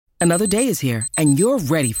Another day is here, and you're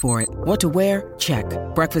ready for it. What to wear? Check.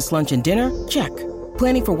 Breakfast, lunch, and dinner? Check.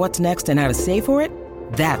 Planning for what's next and how to save for it?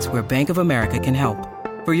 That's where Bank of America can help.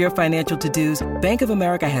 For your financial to-dos, Bank of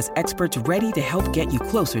America has experts ready to help get you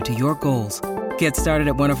closer to your goals. Get started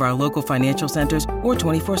at one of our local financial centers or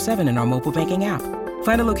 24/7 in our mobile banking app.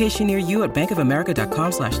 Find a location near you at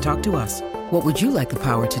bankofamerica.com/talktous. What would you like the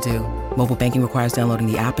power to do? Mobile banking requires downloading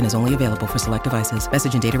the app and is only available for select devices.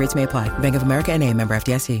 Message and data rates may apply. Bank of America N.A., member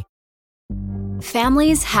FDIC.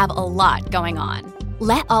 Families have a lot going on.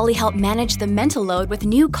 Let Ollie help manage the mental load with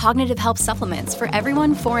new cognitive help supplements for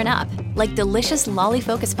everyone 4 and up, like delicious Lolly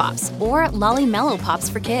Focus Pops or Lolly Mellow Pops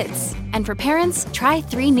for kids. And for parents, try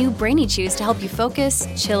 3 new Brainy Chews to help you focus,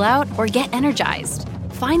 chill out, or get energized.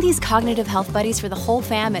 Find these cognitive health buddies for the whole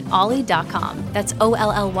fam at ollie.com. That's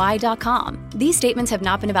OLLY.com. These statements have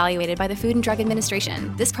not been evaluated by the Food and Drug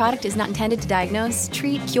Administration. This product is not intended to diagnose,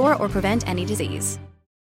 treat, cure, or prevent any disease.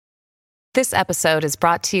 This episode is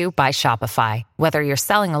brought to you by Shopify. Whether you're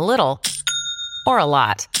selling a little or a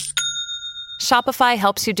lot, Shopify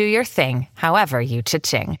helps you do your thing, however you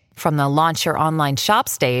cha-ching. From the launch your online shop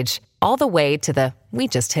stage, all the way to the we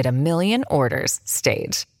just hit 1 million orders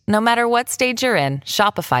stage. No matter what stage you're in,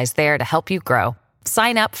 Shopify's there to help you grow.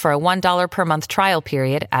 Sign up for a $1 per month trial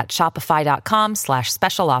period at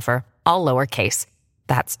shopify.com/special offer, all lowercase.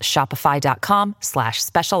 That's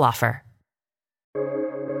shopify.com/special offer.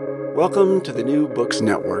 Welcome to the New Books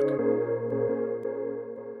Network.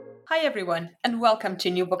 Hi everyone, and welcome to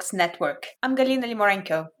New Books Network. I'm Galina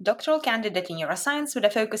Limorenko, doctoral candidate in neuroscience with a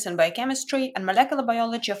focus on biochemistry and molecular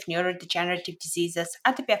biology of neurodegenerative diseases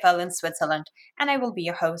at the EPFL in Switzerland, and I will be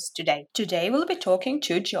your host today. Today we'll be talking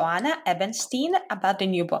to Joanna Ebenstein about the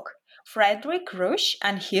new book, Frederick Rusch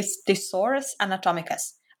and his Thesaurus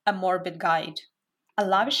Anatomicus, a morbid guide. A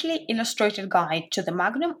lavishly illustrated guide to the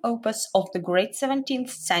magnum opus of the great 17th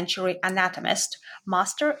century anatomist,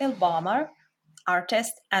 Master Ilbaumer,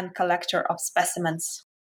 artist and collector of specimens.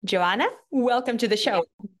 Joanna, welcome to the show.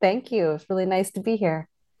 Thank you. It's really nice to be here.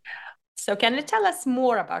 So can you tell us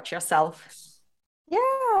more about yourself?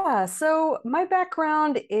 Yeah, so my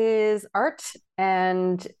background is art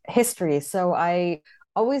and history. So I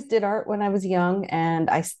always did art when I was young, and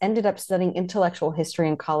I ended up studying intellectual history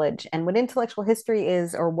in college. And what intellectual history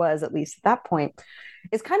is, or was at least at that point,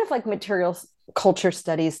 is kind of like material culture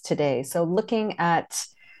studies today. So looking at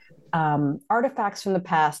artifacts from the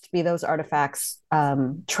past, be those artifacts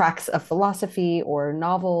tracks of philosophy or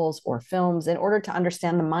novels or films, in order to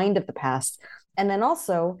understand the mind of the past. And then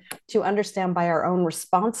also to understand by our own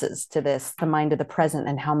responses to this, the mind of the present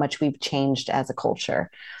and how much we've changed as a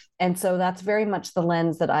culture. And so that's very much the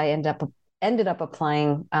lens that I ended up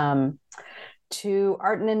applying to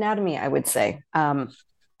art and anatomy, I would say.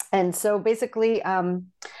 And so basically,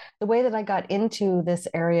 the way that I got into this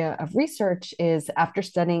area of research is after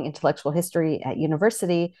studying intellectual history at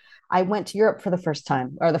university, I went to Europe for the first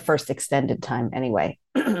time, or the first extended time anyway.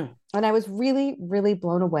 And I was really, really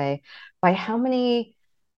blown away by how many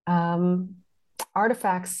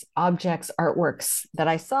artifacts, objects, artworks that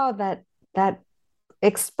I saw that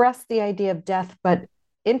expressed the idea of death, but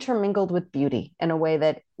intermingled with beauty in a way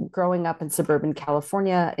that growing up in suburban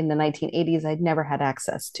California in the 1980s, I'd never had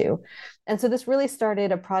access to. And so this really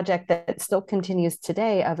started a project that still continues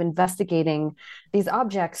today of investigating these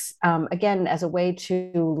objects, again, as a way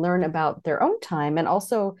to learn about their own time and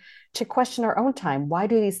also to question our own time. Why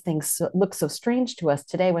do these things look so strange to us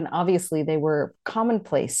today when obviously they were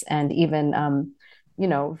commonplace and even,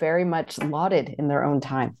 very much lauded in their own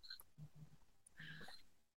time?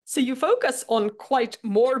 So you focus on quite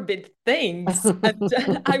morbid things.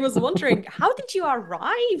 And I was wondering, how did you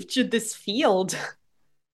arrive to this field?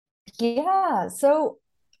 Yeah, so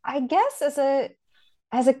I guess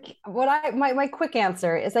my quick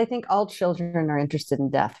answer is I think all children are interested in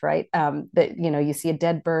death, right? That you see a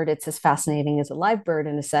dead bird, it's as fascinating as a live bird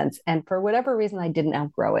in a sense. And for whatever reason, I didn't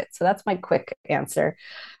outgrow it. So that's my quick answer.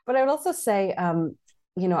 But I would also say, I'm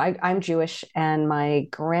Jewish, and my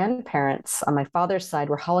grandparents on my father's side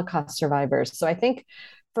were Holocaust survivors. So I think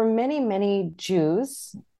for many, many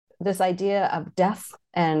Jews, this idea of death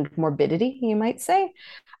and morbidity, you might say,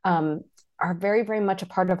 are very, very much a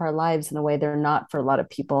part of our lives in a way they're not for a lot of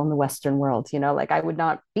people in the Western world. Like I would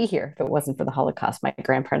not be here if it wasn't for the Holocaust. My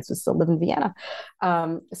grandparents would still live in Vienna.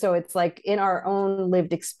 So it's like in our own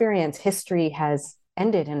lived experience, history has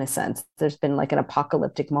ended in a sense. There's been like an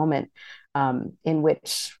apocalyptic moment in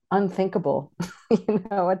which unthinkable,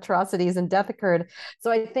 atrocities and death occurred. So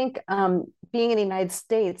I think being in the United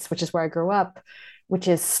States, which is where I grew up, which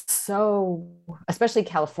is so, especially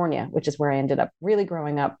California, which is where I ended up really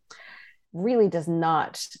growing up, really does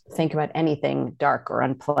not think about anything dark or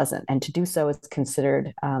unpleasant. And to do so is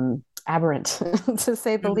considered aberrant, to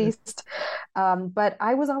say the least. But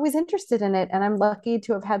I was always interested in it. And I'm lucky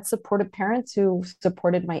to have had supportive parents who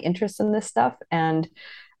supported my interest in this stuff. And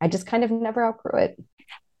I just kind of never outgrew it.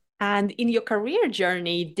 And in your career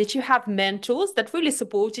journey, did you have mentors that really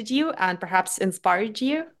supported you and perhaps inspired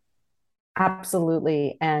you?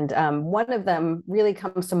 Absolutely. And one of them really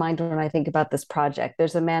comes to mind when I think about this project.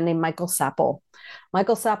 There's a man named Michael Sapol.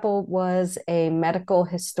 Michael Sapol was a medical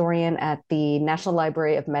historian at the National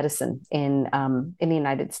Library of Medicine in the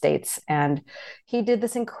United States. And he did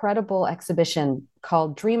this incredible exhibition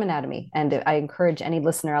called Dream Anatomy. And I encourage any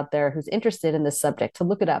listener out there who's interested in this subject to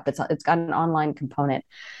look it up. It's got an online component.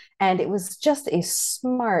 And it was just a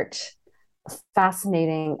smart,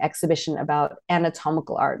 fascinating exhibition about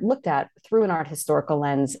anatomical art looked at through an art historical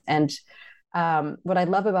lens. And what I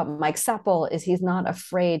love about Mike Sapol is he's not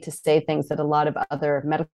afraid to say things that a lot of other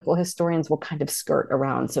medical historians will kind of skirt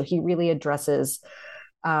around. So he really addresses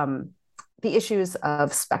the issues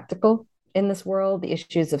of spectacle in this world, the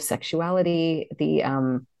issues of sexuality,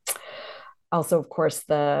 also, of course,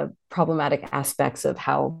 the problematic aspects of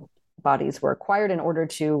how bodies were acquired in order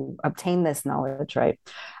to obtain this knowledge, right?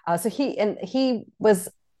 So he was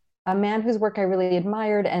a man whose work I really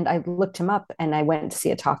admired, and I looked him up and I went to see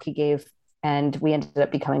a talk he gave, and we ended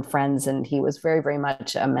up becoming friends, and he was very, very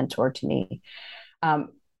much a mentor to me.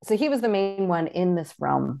 So he was the main one in this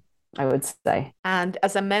realm, I would say. And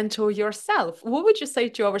as a mentor yourself, what would you say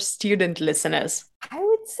to our student listeners? I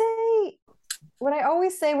would say what I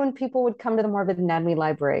always say when people would come to the Morbid Anatomy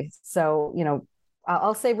Library. So,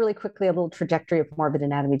 I'll say really quickly a little trajectory of morbid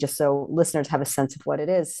anatomy, just so listeners have a sense of what it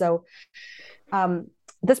is. So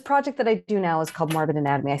this project that I do now is called Morbid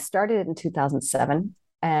Anatomy. I started it in 2007,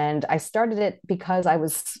 and I started it because I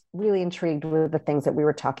was really intrigued with the things that we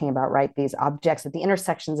were talking about, right? These objects at the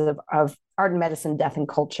intersections of art and medicine, death and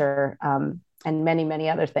culture, and many,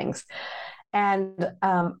 many other things. And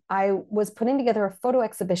I was putting together a photo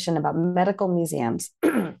exhibition about medical museums.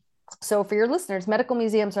 So for your listeners, medical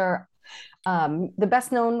museums are the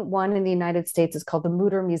best known one in the United States is called the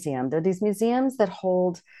Mutter Museum. They're these museums that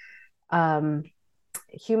hold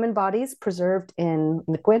human bodies preserved in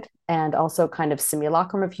liquid, and also kind of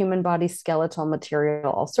simulacrum of human bodies, skeletal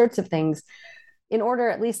material, all sorts of things, in order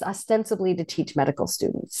at least ostensibly to teach medical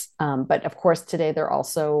students. But of course, today they're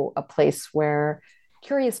also a place where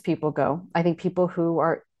curious people go. I think people who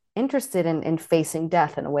are interested in facing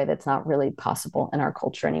death in a way that's not really possible in our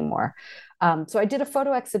culture anymore. So I did a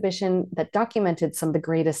photo exhibition that documented some of the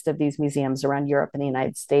greatest of these museums around Europe and the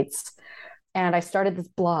United States. And I started this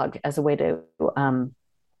blog as a way to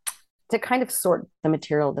kind of sort the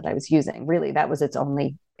material that I was using. Really, that was its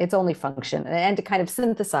only function, and to kind of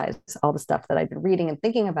synthesize all the stuff that I've been reading and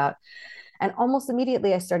thinking about. And almost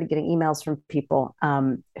immediately, I started getting emails from people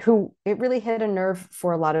who it really hit a nerve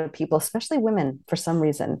for a lot of people, especially women, for some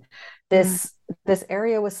reason. This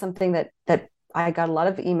area was something that I got a lot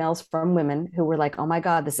of emails from women who were like, "Oh my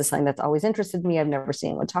God, this is something that's always interested me. I've never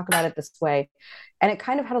seen anyone talk about it this way." And it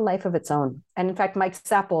kind of had a life of its own. And in fact, Mike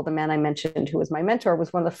Sapol, the man I mentioned, who was my mentor,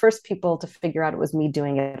 was one of the first people to figure out it was me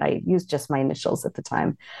doing it. I used just my initials at the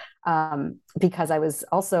time, because I was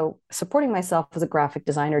also supporting myself as a graphic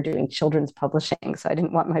designer doing children's publishing. So I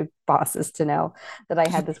didn't want my bosses to know that I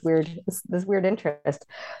had this weird interest.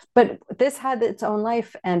 But this had its own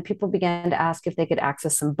life, and people began to ask if they could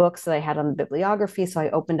access some books that I had on the bibliography. So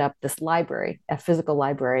I opened up this library, a physical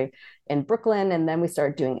library in Brooklyn, and then we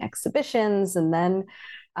started doing exhibitions, and then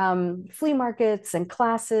flea markets and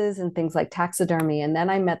classes and things like taxidermy. And then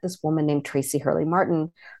I met this woman named Tracy Hurley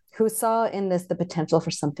Martin, who saw in this the potential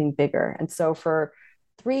for something bigger. And so for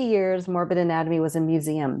 3 years, Morbid Anatomy was a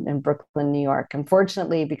museum in Brooklyn, New York.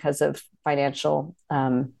 Unfortunately, because of financial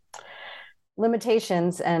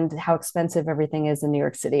limitations and how expensive everything is in New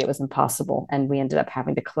York City, it was impossible. And we ended up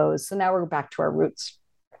having to close. So now we're back to our roots.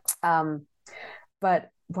 But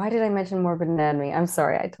why did I mention Morbid Anatomy? I'm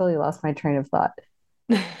sorry, I totally lost my train of thought.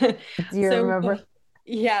 Do you remember?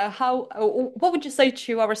 Yeah, what would you say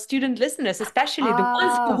to our student listeners, especially the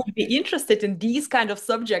ones who would be interested in these kind of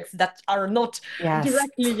subjects that are not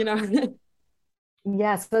directly,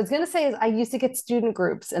 Yes. So I was going to say is I used to get student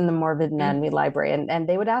groups in the Morbid Anatomy Library, and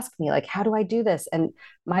they would ask me, like, how do I do this? And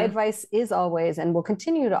my advice is always, and will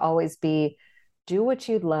continue to always be, do what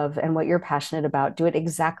you love and what you're passionate about. Do it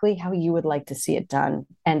exactly how you would like to see it done,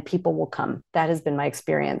 and people will come. That has been my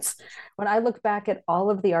experience. When I look back at all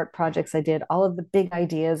of the art projects I did, all of the big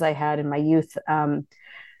ideas I had in my youth,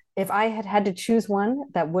 if I had had to choose one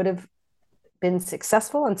that would have been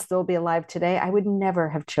successful and still be alive today, I would never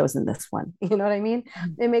have chosen this one. You know what I mean?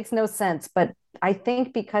 It makes no sense. But I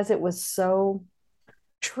think because it was so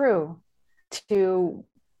true to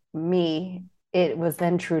me, it was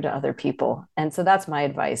then true to other people. And so that's my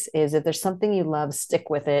advice is if there's something you love, stick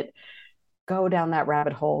with it, go down that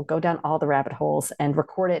rabbit hole, go down all the rabbit holes and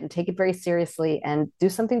record it and take it very seriously and do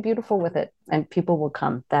something beautiful with it. And people will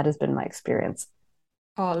come. That has been my experience.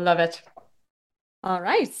 Oh, I love it. All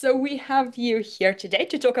right. So we have you here today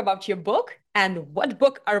to talk about your book. And what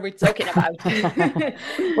book are we talking about?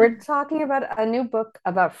 We're talking about a new book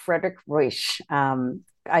about Frederick Ruysch.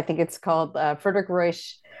 I think it's called Frederick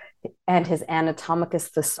Ruysch and his Anatomicus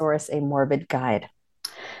Thesaurus, a Morbid Guide.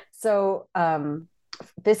 So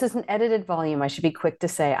this is an edited volume. I should be quick to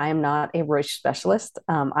say I am not a Ruysch specialist.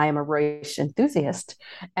 I am a Ruysch enthusiast,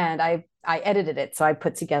 and I edited it. So I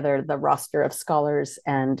put together the roster of scholars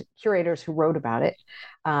and curators who wrote about it.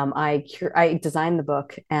 I designed the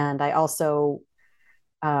book, and I also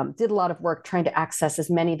did a lot of work trying to access as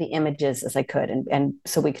many of the images as I could, and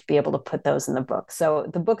so we could be able to put those in the book. So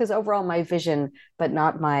the book is overall my vision, but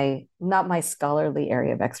not my scholarly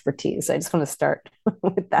area of expertise. I just want to start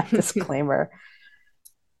with that disclaimer.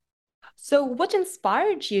 So what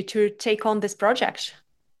inspired you to take on this project?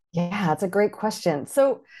 Yeah, that's a great question.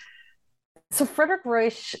 So Frederick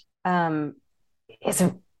Ruysch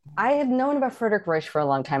I had known about Frederick Ruysch for a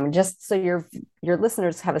long time, and just so your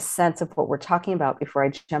listeners have a sense of what we're talking about before I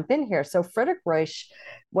jump in here. So Frederick Ruysch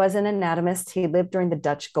was an anatomist. He lived during the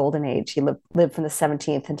Dutch Golden Age. He lived from the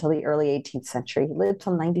 17th until the early 18th century. He lived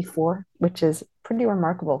till 94, which is pretty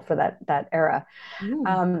remarkable for that era.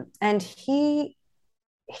 And he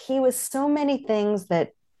was so many things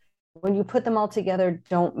that when you put them all together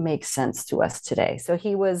don't make sense to us today. So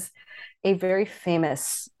he was a very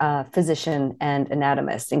famous physician and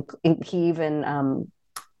anatomist. And he even,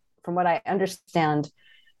 from what I understand,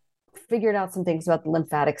 figured out some things about the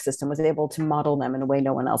lymphatic system, was able to model them in a way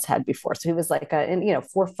no one else had before. So he was like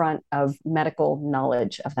forefront of medical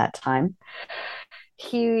knowledge of that time.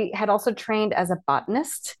 He had also trained as a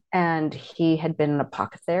botanist, and he had been an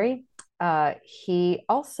apothecary. He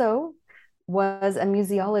also was a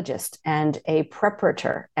museologist and a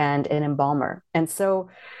preparator and an embalmer. And so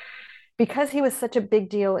because he was such a big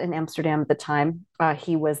deal in Amsterdam at the time,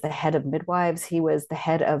 he was the head of midwives. He was the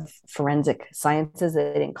head of forensic sciences.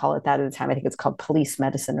 They didn't call it that at the time. I think it's called police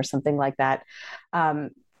medicine or something like that.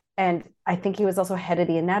 And I think he was also head of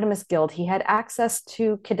the Anatomist Guild. He had access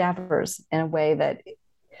to cadavers in a way that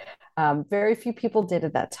very few people did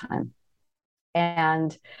at that time.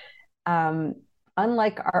 And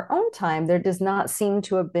unlike our own time, there does not seem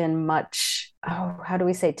to have been much,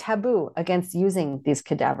 taboo against using these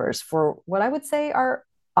cadavers for what I would say are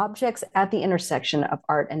objects at the intersection of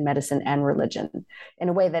art and medicine and religion in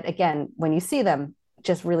a way that, again, when you see them,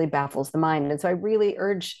 just really baffles the mind. And so I really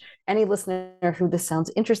urge any listener who this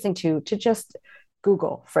sounds interesting to just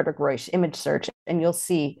Google Frederick Ruysch, image search, and you'll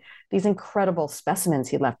see these incredible specimens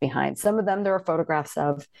he left behind. Some of them there are photographs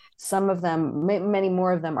of, some of them, many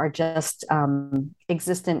more of them are just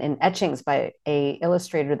existent in etchings by an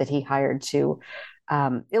illustrator that he hired to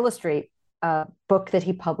illustrate a book that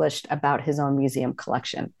he published about his own museum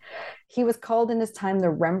collection. He was called in his time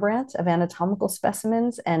the Rembrandt of anatomical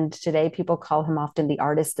specimens, and today people call him often the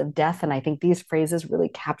artist of death. And I think these phrases really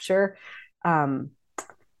capture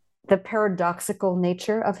the paradoxical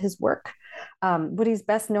nature of his work. What he's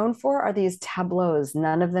best known for are these tableaus.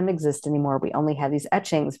 None of them exist anymore. We only have these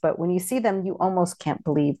etchings, but when you see them, you almost can't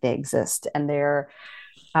believe they exist. And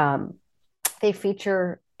they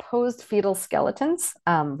feature posed fetal skeletons,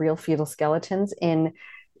 real fetal skeletons in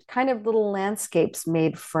kind of little landscapes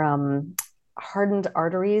made from hardened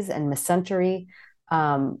arteries and mesentery,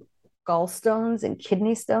 gallstones and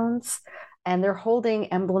kidney stones. And they're holding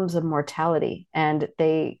emblems of mortality. And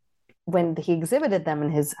when he exhibited them in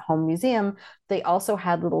his home museum, they also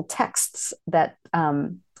had little texts that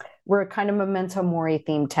were kind of memento mori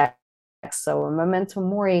themed texts. So a memento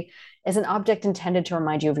mori is an object intended to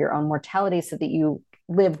remind you of your own mortality so that you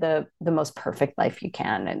live the most perfect life you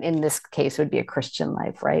can. And in this case, it would be a Christian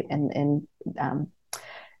life, right? And in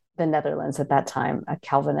the Netherlands at that time, a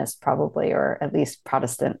Calvinist probably, or at least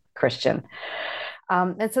Protestant Christian.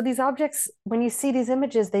 And so these objects, when you see these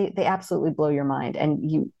images, they absolutely blow your mind, and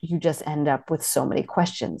you just end up with so many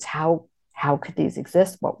questions. How could these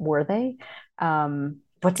exist? What were they?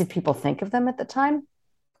 What did people think of them at the time?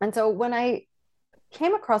 And so when I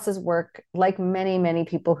came across his work, like many, many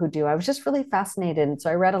people who do, I was just really fascinated. And so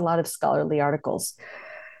I read a lot of scholarly articles.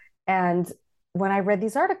 And when I read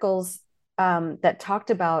these articles that talked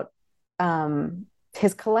about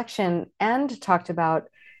his collection and talked about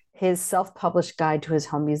his self-published guide to his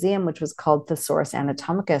home museum, which was called Thesaurus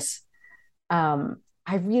Anatomicus.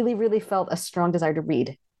 I really, really felt a strong desire to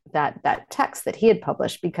read that text that he had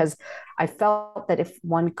published, because I felt that if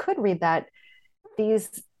one could read that,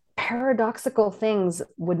 these paradoxical things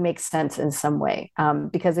would make sense in some way.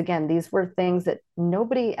 Because again, these were things that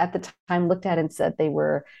nobody at the time looked at and said they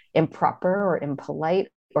were improper or impolite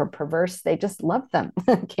or perverse. They just loved them,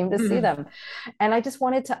 came to see them. And I just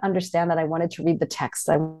wanted to understand that. I wanted to read the text.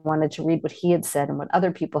 I wanted to read what he had said and what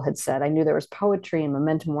other people had said. I knew there was poetry and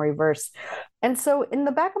memento mori verse. And so in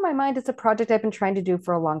the back of my mind, it's a project I've been trying to do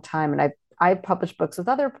for a long time. And I've published books with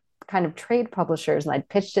other kind of trade publishers, and I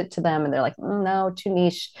pitched it to them and they're like, no, too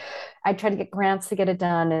niche. I tried to get grants to get it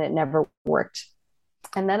done and it never worked.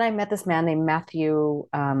 And then I met this man named Matthew.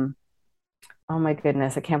 Oh my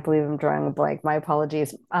goodness, I can't believe I'm drawing a blank. My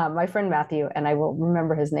apologies. My friend Matthew, and I will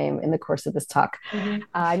remember his name in the course of this talk.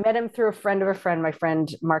 I met him through a friend of a friend. My friend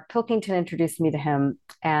Mark Pilkington introduced me to him,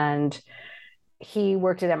 and he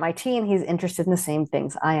worked at MIT and he's interested in the same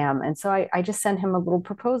things I am. And so I just sent him a little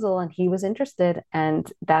proposal and he was interested,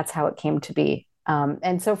 and that's how it came to be.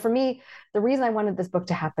 And so for me, the reason I wanted this book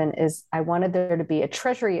to happen is I wanted there to be a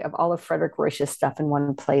treasury of all of Frederick Ruysch's stuff in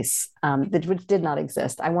one place, which did not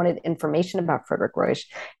exist. I wanted information about Frederick Ruysch,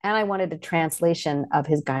 and I wanted a translation of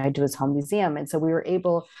his guide to his home museum. And so we were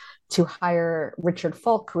able to hire Richard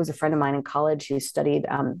Falk, who was a friend of mine in college, who studied,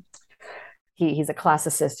 he's a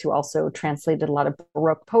classicist who also translated a lot of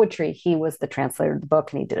Baroque poetry. He was the translator of the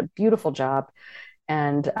book, and he did a beautiful job.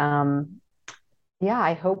 And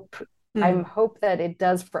I hope that it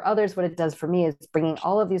does for others what it does for me, is bringing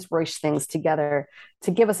all of these Ruysch things together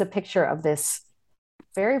to give us a picture of this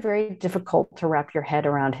very, very difficult to wrap your head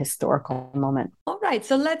around historical moment. All right,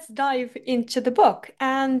 so let's dive into the book.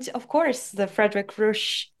 And of course, the Frederick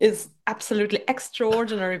Ruysch is absolutely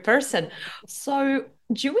extraordinary person. So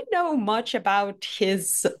do we know much about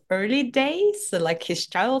his early days, like his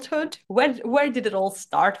childhood? Where did it all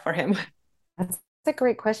start for him? That's a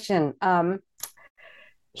great question. From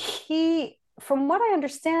what I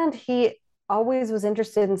understand, he always was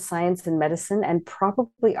interested in science and medicine, and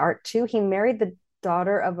probably art too. He married the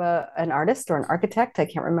daughter of an artist or an architect, I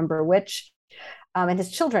can't remember which. And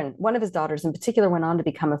his children, one of his daughters in particular, went on to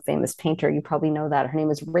become a famous painter. You probably know that. Her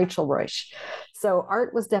name is Rachel Ruysch. So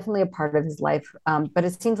art was definitely a part of his life. But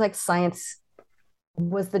it seems like science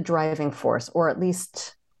was the driving force, or at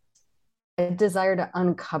least a desire to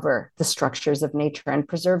uncover the structures of nature and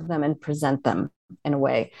preserve them and present them in a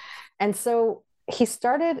way. And so he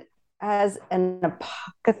started as an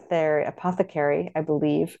apothecary, I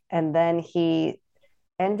believe. And then he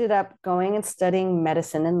ended up going and studying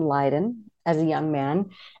medicine in Leiden as a young man,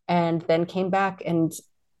 and then came back to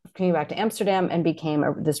Amsterdam and became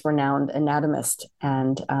this renowned anatomist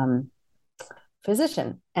and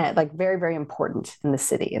physician, and like very, very important in the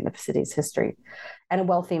city's history, and a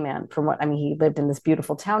wealthy man. He lived in this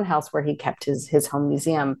beautiful townhouse where he kept his home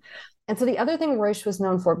museum. And so the other thing Ruysch was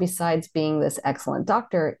known for, besides being this excellent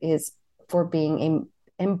doctor, is for being an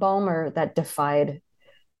embalmer that defied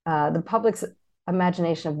the public's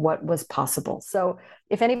imagination of what was possible. So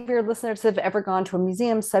if any of your listeners have ever gone to a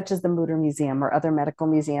museum such as the Mutter Museum or other medical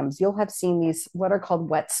museums, you'll have seen these, what are called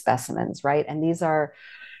wet specimens, right? And these are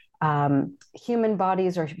human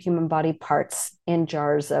bodies or human body parts in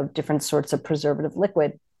jars of different sorts of preservative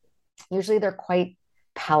liquid. Usually they're quite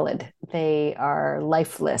pallid. They are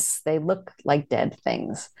lifeless. They look like dead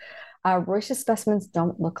things. Ruysch's specimens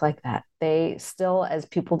don't look like that. They still, as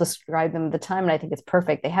people describe them at the time, and I think it's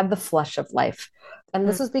perfect, they have the flush of life. And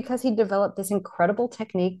this was because he developed this incredible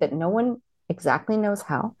technique that no one exactly knows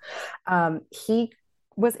how. He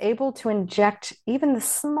was able to inject even the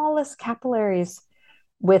smallest capillaries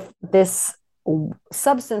with this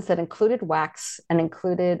substance that included wax and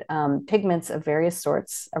included pigments of various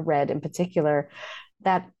sorts, a red in particular,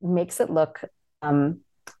 that makes it look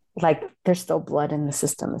like there's still blood in the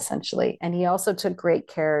system, essentially. And he also took great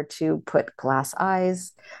care to put glass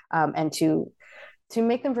eyes and to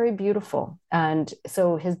make them very beautiful. And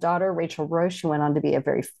so his daughter, Rachel Ruysch, who went on to be a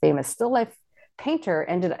very famous still life painter,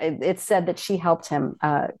 it's said that she helped him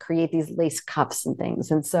create these lace cuffs and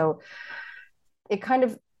things. And so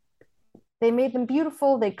they made them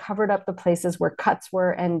beautiful. They covered up the places where cuts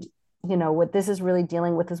were. And, you know, what this is really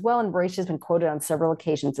dealing with as well, and Ruysch has been quoted on several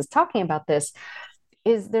occasions as talking about this,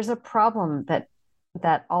 is there's a problem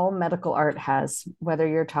that all medical art has, whether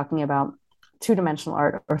you're talking about two-dimensional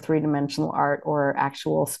art or three-dimensional art or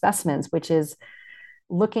actual specimens, which is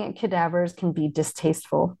looking at cadavers can be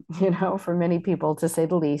distasteful, you know, for many people, to say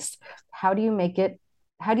the least. How do you make it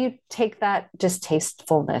how do you take that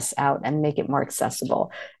distastefulness out and make it more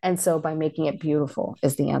accessible? And so by making it beautiful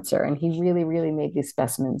is the answer. And he really, really made these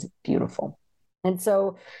specimens beautiful. And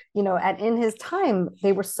so, in his time,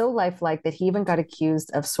 they were so lifelike that he even got accused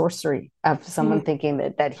of sorcery, of someone thinking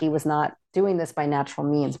that he was not doing this by natural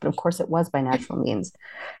means. But of course, it was by natural means.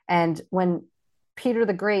 And when Peter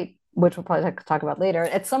the Great, which we'll probably talk about later,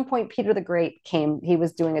 at some point, Peter the Great came, he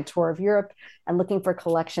was doing a tour of Europe and looking for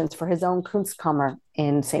collections for his own Kunstkammer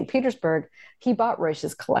in St. Petersburg. He bought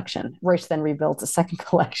Ruysch's collection. Ruysch then rebuilt a second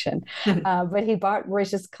collection. But he bought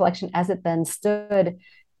Ruysch's collection as it then stood,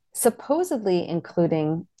 supposedly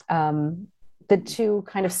including the two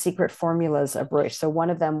kind of secret formulas of Ruysch. So one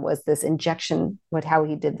of them was this injection, how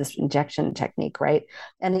he did this injection technique, right?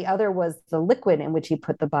 And the other was the liquid in which he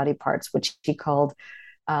put the body parts, which he called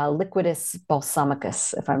liquidus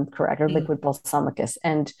balsamicus, if I'm correct, or liquid balsamicus.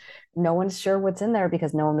 And no one's sure what's in there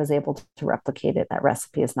because no one was able to replicate it. That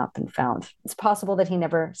recipe has not been found. It's possible that he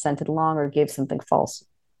never sent it along or gave something false.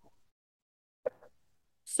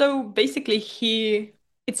 So basically,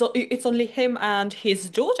 it's only him and his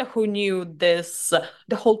daughter who knew this,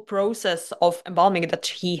 the whole process of embalming that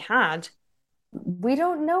he had. We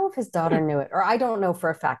don't know if his daughter knew it, or I don't know for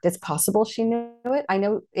a fact. It's possible she knew it. I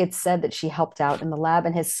know it's said that she helped out in the lab,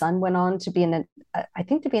 and his son went on to be an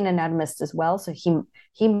anatomist as well. So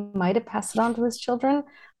he might have passed it on to his children.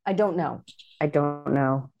 I don't know.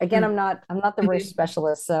 Again, I'm not the Ruysch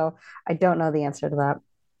specialist, so I don't know the answer to that.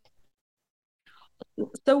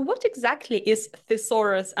 So what exactly is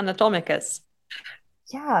Thesaurus Anatomicus?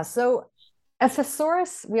 Yeah, so a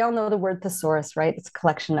thesaurus, we all know the word thesaurus, right? It's a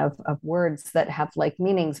collection of words that have like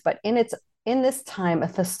meanings, but in this time, a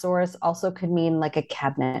thesaurus also could mean like a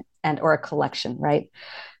cabinet or a collection, right?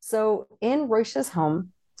 So in Ruysch's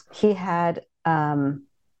home, he had, I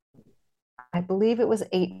believe it was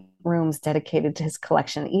 8 rooms dedicated to his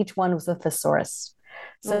collection. Each one was a thesaurus.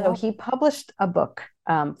 So he published a book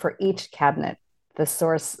for each cabinet.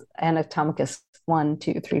 Thesaurus Anatomicus 1,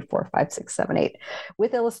 2, 3, 4, 5, 6, 7, 8,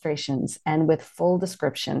 with illustrations and with full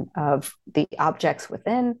description of the objects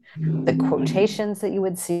within, the quotations that you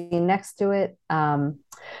would see next to it,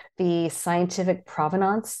 the scientific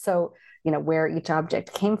provenance, so where each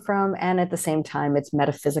object came from, and at the same time its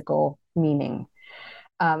metaphysical meaning.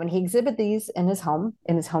 And he exhibited these in his home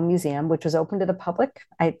museum, which was open to the public.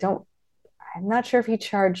 I'm not sure if he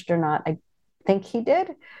charged or not. I think he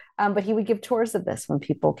did. But he would give tours of this when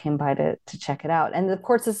people came by to check it out. And of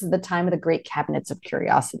course, this is the time of the great cabinets of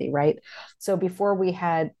curiosity, right? So before we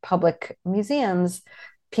had public museums,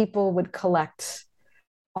 people would collect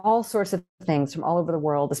all sorts of things from all over the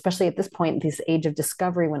world, especially at this point, this age of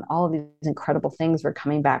discovery, when all of these incredible things were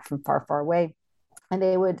coming back from far, far away.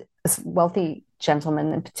 And wealthy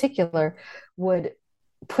gentlemen in particular, would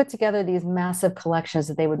put together these massive collections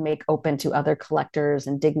that they would make open to other collectors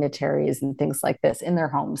and dignitaries and things like this in their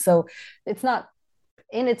homes. So it's not,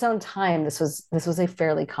 in its own time, this was a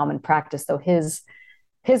fairly common practice, though his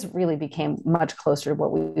really became much closer to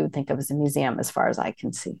what we would think of as a museum, as far as I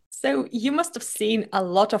can see. So you must have seen a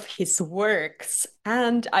lot of his works,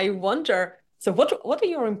 and I wonder, so what are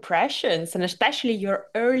your impressions, and especially your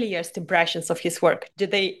earliest impressions of his work?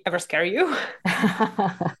 Did they ever scare you?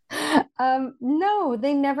 No,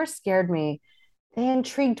 they never scared me. They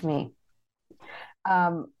intrigued me.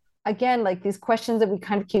 Again, like these questions that we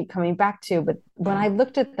kind of keep coming back to, but when I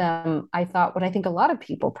looked at them, I thought what I think a lot of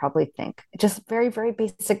people probably think, just very, very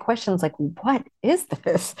basic questions like, what is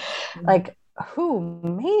this? Like, who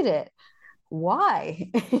made it?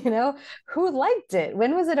 Why? Who liked it?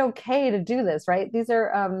 When was it okay to do this, right? These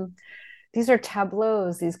are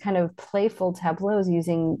tableaus, these kind of playful tableaus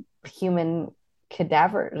using human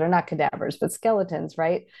cadavers, or not cadavers, but skeletons,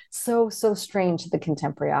 right? So strange to the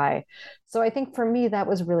contemporary eye. So I think for me, that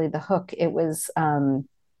was really the hook. It was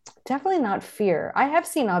definitely not fear. I have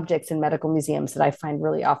seen objects in medical museums that I find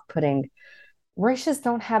really off-putting. Ruysch's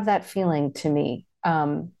don't have that feeling to me.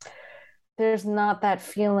 There's not that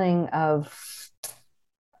feeling of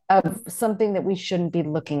something that we shouldn't be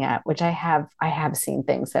looking at, which I have seen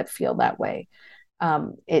things that feel that way.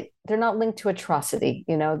 They're not linked to atrocity,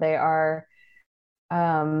 they are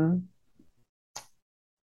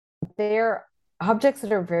they're objects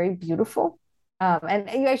that are very beautiful. And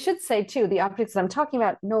I should say too, the objects that I'm talking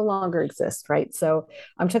about no longer exist, right? So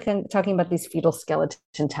I'm talking about these fetal skeleton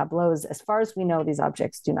tableaus. As far as we know, these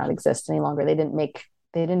objects do not exist any longer. They didn't make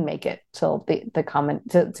it till the common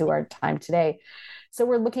to our time today. So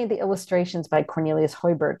we're looking at the illustrations by Cornelius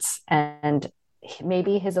Huyberts, and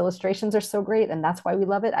maybe his illustrations are so great and that's why we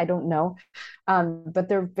love it. I don't know. But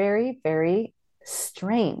they're very, very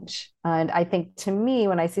strange. And I think, to me,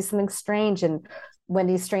 when I see something strange and when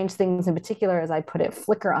these strange things in particular, as I put it,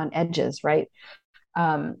 flicker on edges, right?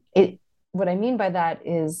 What I mean by that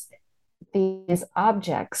is these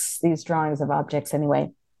objects, these drawings of objects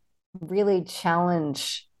anyway, really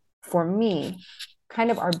challenge for me kind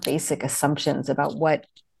of our basic assumptions about what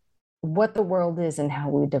the world is and how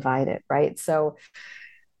we divide it, right? So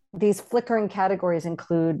these flickering categories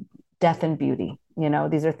include death and beauty.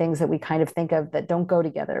 These are things that we kind of think of that don't go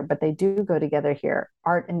together, but they do go together here.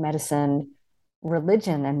 Art and medicine,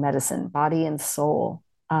 religion and medicine, body and soul.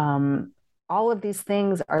 All of these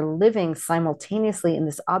things are living simultaneously in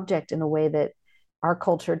this object in a way that our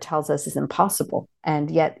culture tells us is impossible.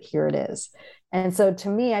 And yet here it is. And so to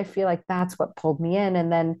me, I feel like that's what pulled me in.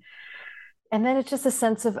 And then it's just a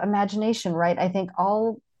sense of imagination, right? I think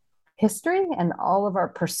all history and all of our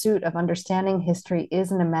pursuit of understanding history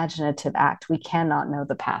is an imaginative act. We cannot know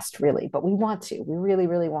the past really, but we want to. We really,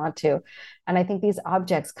 really want to. And I think these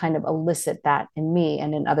objects kind of elicit that in me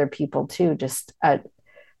and in other people too, just a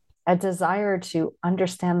desire to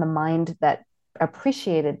understand the mind that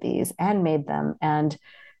appreciated these and made them, and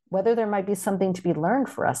whether there might be something to be learned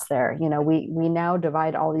for us there. We now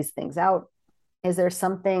divide all these things out. Is there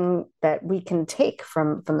something that we can take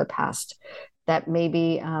from the past that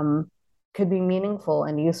maybe could be meaningful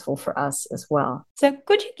and useful for us as well? So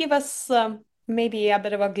could you give us maybe a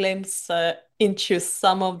bit of a glimpse into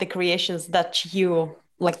some of the creations that you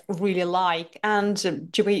really like?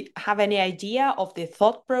 And do we have any idea of the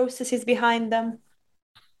thought processes behind them?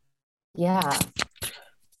 Yeah.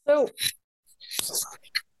 So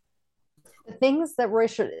the things that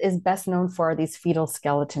Ruysch is best known for are these fetal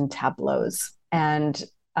skeleton tableaus. And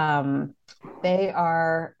they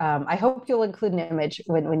are, I hope you'll include an image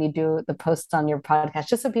when you do the post on your podcast,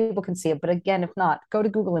 just so people can see it. But again, if not, go to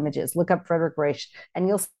Google Images, look up Frederick Ruysch, and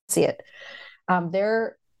you'll see it.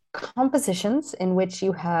 They're compositions in which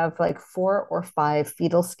you have 4 or 5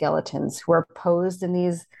 fetal skeletons who are posed in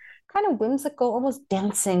these kind of whimsical, almost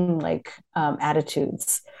dancing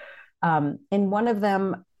attitudes. In one of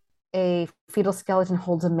them, a fetal skeleton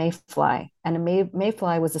holds a mayfly, and a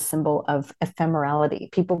mayfly was a symbol of ephemerality.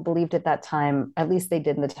 People believed at that time, at least they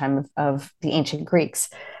did in the time of the ancient Greeks,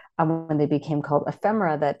 when they became called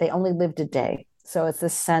ephemera, that they only lived a day. So it's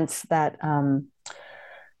this sense that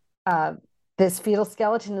this fetal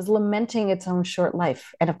skeleton is lamenting its own short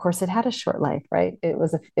life, and of course, it had a short life, right?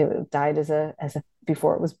 It died as a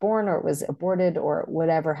before it was born, or it was aborted, or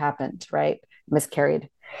whatever happened, right? Miscarried.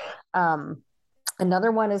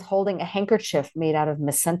 Another one is holding a handkerchief made out of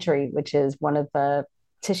mesentery, which is one of the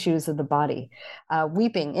tissues of the body,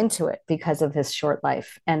 weeping into it because of his short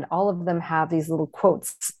life. And all of them have these little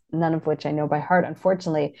quotes, none of which I know by heart,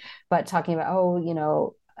 unfortunately, but talking about,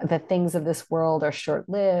 the things of this world are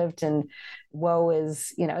short-lived, and woe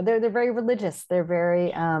is, they're very religious. They're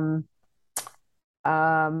very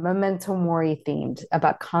memento mori themed,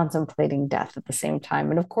 about contemplating death at the same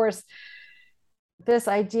time. And of course, this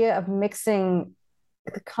idea of mixing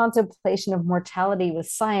the contemplation of mortality with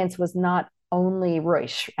science was not only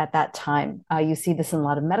Ruysch at that time. You see this in a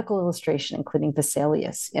lot of medical illustration, including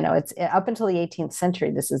Vesalius. It's up until the 18th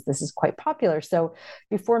century. This is quite popular. So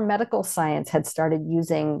before medical science had started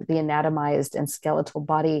using the anatomized and skeletal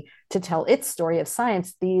body to tell its story of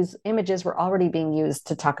science, these images were already being used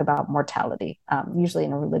to talk about mortality, usually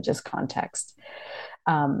in a religious context.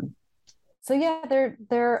 So yeah,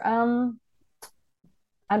 they're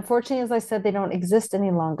unfortunately, as I said, they don't exist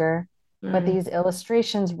any longer. But these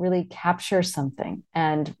illustrations really capture something.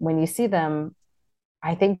 And when you see them,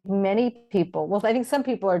 I think some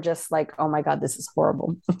people are just like, oh my God, this is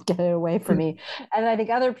horrible. Get it away from me. And I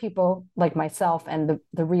think other people like myself and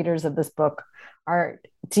the readers of this book are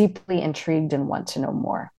deeply intrigued and want to know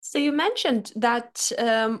more. So you mentioned that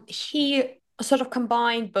he sort of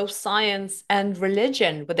combined both science and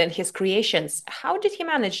religion within his creations. How did he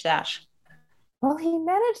manage that? Well, he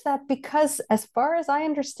managed that because, as far as I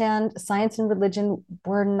understand, science and religion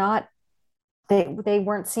were not, they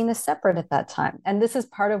weren't seen as separate at that time. And this is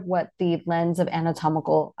part of what the lens of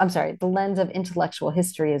intellectual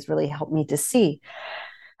history has really helped me to see.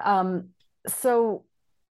 So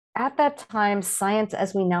at that time, science,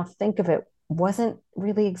 as we now think of it, wasn't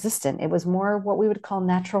really existent. It was more what we would call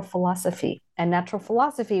natural philosophy. And natural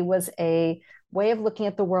philosophy was a way of looking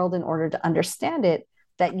at the world in order to understand it,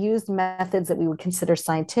 that used methods that we would consider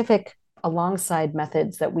scientific alongside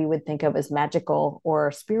methods that we would think of as magical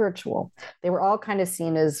or spiritual. They were all kind of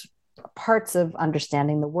seen as parts of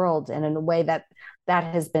understanding the world, and in a way that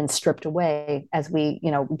has been stripped away as we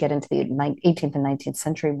get into the 18th and 19th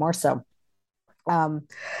century more so.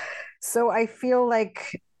 So I feel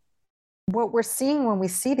like what we're seeing when we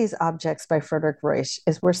see these objects by Frederick Ruysch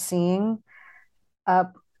is we're seeing uh,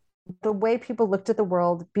 the way people looked at the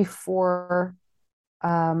world before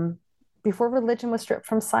religion was stripped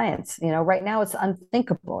from science. Right now it's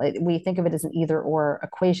unthinkable. We think of it as an either or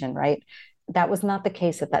equation, right? That was not the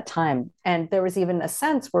case at that time. And there was even a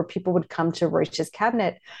sense where people would come to Reusch's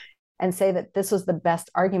cabinet and say that this was the best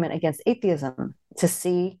argument against atheism, to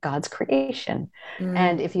see God's creation.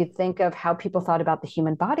 And if you think of how people thought about the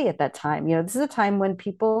human body at that time, this is a time when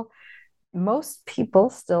most people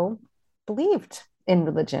still believed in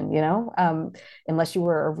religion, unless you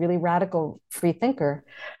were a really radical free thinker.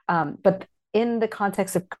 But in the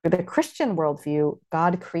context of the Christian worldview,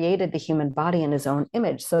 God created the human body in his own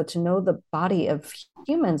image. So to know the body of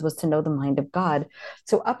humans was to know the mind of God.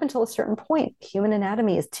 So up until a certain point, human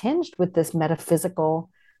anatomy is tinged with this metaphysical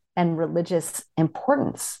and religious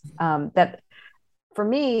importance that, for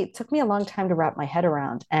me, it took me a long time to wrap my head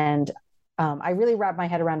around. And I really wrapped my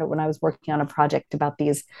head around it when I was working on a project about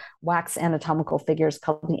these wax anatomical figures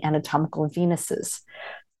called the anatomical Venuses.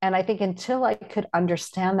 And I think until I could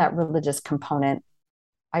understand that religious component,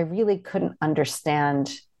 I really couldn't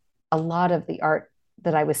understand a lot of the art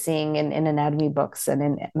that I was seeing in anatomy books and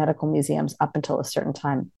in medical museums up until a certain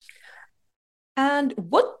time. And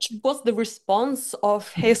what was the response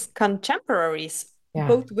of his contemporaries,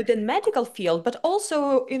 both within medical field, but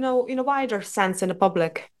also, in a wider sense in the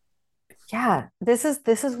public? Yeah, this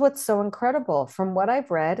is what's so incredible. From what I've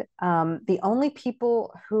read, the only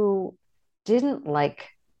people who didn't like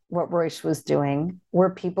what Reusch was doing were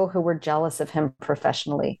people who were jealous of him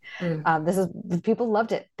professionally. People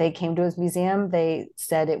loved it. They came to his museum. They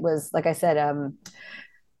said it was, like I said,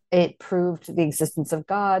 it proved the existence of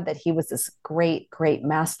God, that he was this great, great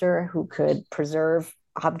master who could preserve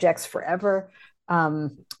objects forever.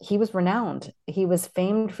 He was renowned. He was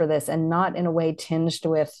famed for this, and not in a way tinged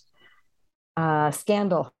with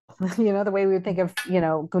scandal, the way we would think of,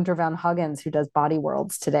 Gunther von Hagens, who does Body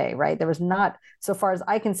Worlds today, right? There was not, so far as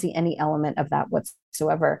I can see, any element of that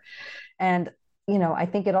whatsoever. And, I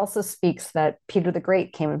think it also speaks that Peter the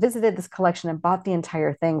Great came and visited this collection and bought the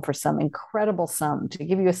entire thing for some incredible sum, to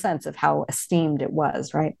give you a sense of how esteemed it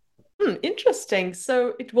was, right? Interesting.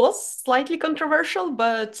 So it was slightly controversial,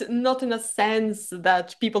 but not in a sense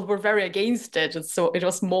that people were very against it. So it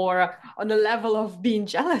was more on a level of being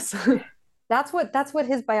jealous. That's what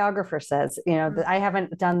his biographer says. I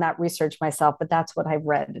haven't done that research myself, but that's what I've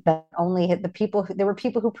read. That only there were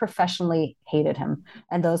people who professionally hated him,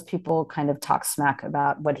 and those people kind of talk smack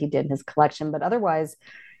about what he did in his collection. But otherwise,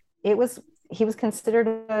 he was considered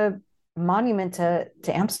a monument to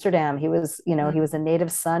Amsterdam. He was, he was a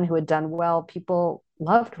native son who had done well. People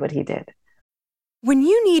loved what he did. When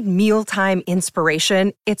you need mealtime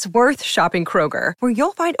inspiration, it's worth shopping Kroger, where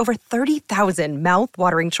you'll find over 30,000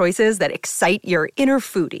 mouth-watering choices that excite your inner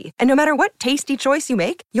foodie. And no matter what tasty choice you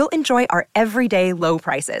make, you'll enjoy our everyday low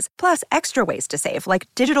prices, plus extra ways to save, like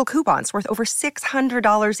digital coupons worth over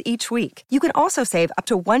 $600 each week. You can also save up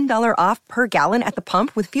to $1 off per gallon at the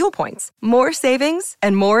pump with fuel points. More savings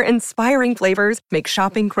and more inspiring flavors make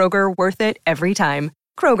shopping Kroger worth it every time.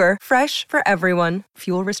 Kroger, fresh for everyone.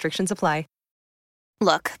 Fuel restrictions apply.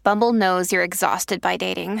 Look, Bumble knows you're exhausted by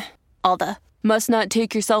dating. All the, must not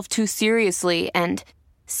take yourself too seriously, and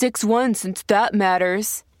 6'1" since that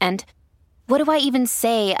matters, and what do I even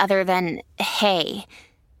say other than, hey?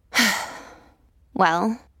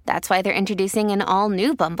 Well, that's why they're introducing an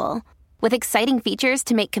all-new Bumble, with exciting features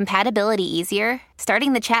to make compatibility easier,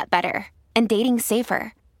 starting the chat better, and dating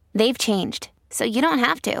safer. They've changed, so you don't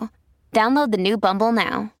have to. Download the new Bumble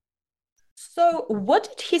now. So what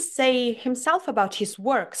did he say himself about his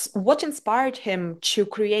works? What inspired him to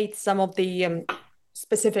create some of the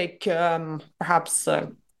specific, perhaps,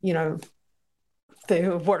 the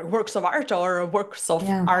works of art or works of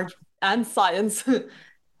art and science?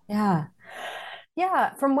 Yeah.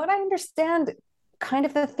 From what I understand, kind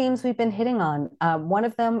of the themes we've been hitting on. One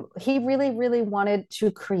of them, he really, really wanted to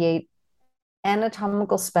create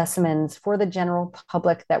anatomical specimens for the general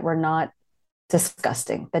public that were not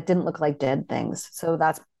disgusting, that didn't look like dead things. So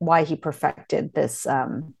that's why he perfected this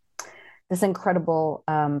incredible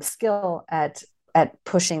skill at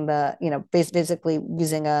pushing basically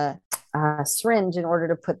using a syringe in order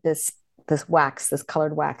to put this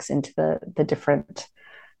colored wax into the different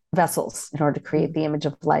vessels in order to create the image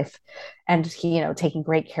of life. And he, taking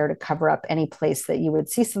great care to cover up any place that you would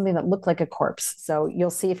see something that looked like a corpse. So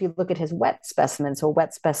you'll see, if you look at his wet specimen, so a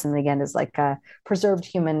wet specimen again is like a preserved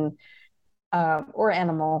human or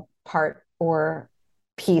animal part or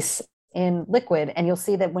piece in liquid, and you'll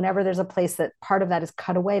see that whenever there's a place that part of that is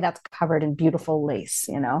cut away, that's covered in beautiful lace.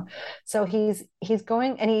 So he's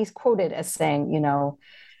going, and he's quoted as saying,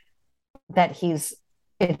 that he's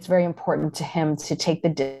it's very important to him to take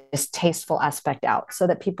the distasteful aspect out so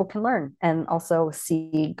that people can learn and also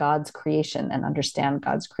see God's creation and understand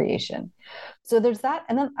God's creation. So there's that.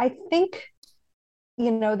 And then I think,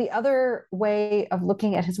 the other way of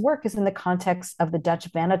looking at his work is in the context of the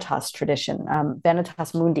Dutch Vanitas tradition,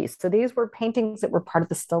 Vanitas Mundi. So these were paintings that were part of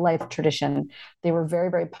the still life tradition. They were very,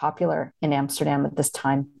 very popular in Amsterdam at this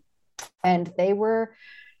time. And they were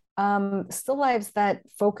still lives that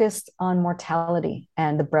focused on mortality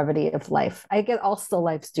and the brevity of life. I get all still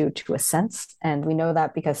lives do to a sense. And we know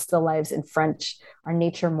that because still lives in French are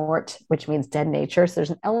nature morte, which means dead nature. So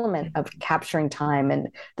there's an element of capturing time and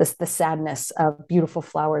the sadness of beautiful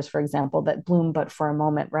flowers, for example, that bloom but for a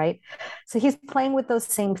moment, right? So he's playing with those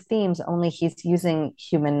same themes, only he's using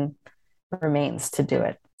human remains to do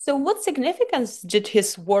it. So what significance did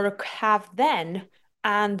his work have then?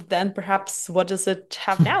 And then perhaps what does it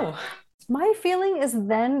have now? My feeling is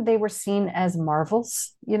then they were seen as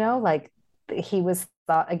marvels, like he was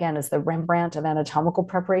thought again as the Rembrandt of anatomical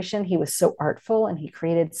preparation. He was so artful and he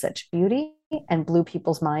created such beauty and blew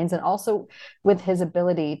people's minds. And also with his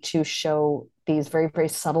ability to show these very, very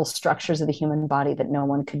subtle structures of the human body that no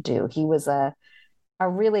one could do. He was a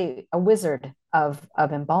wizard of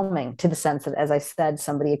embalming, to the sense that, as I said,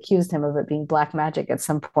 somebody accused him of it being black magic at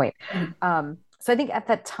some point. So I think at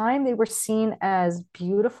that time they were seen as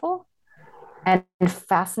beautiful and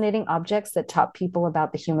fascinating objects that taught people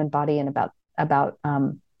about the human body and about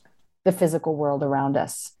the physical world around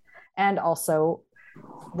us, and also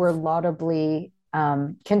were laudably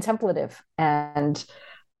contemplative and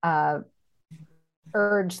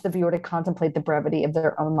urged the viewer to contemplate the brevity of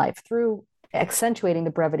their own life through accentuating the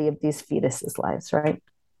brevity of these fetuses' lives, right?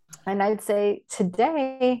 And I'd say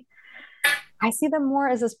today, I see them more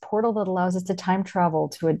as this portal that allows us to time travel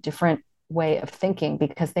to a different way of thinking,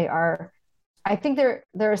 because I think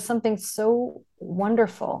there is something so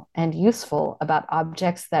wonderful and useful about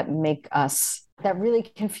objects that really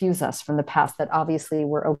confuse us from the past, that obviously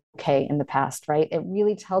were okay in the past, right? It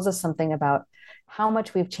really tells us something about how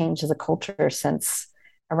much we've changed as a culture since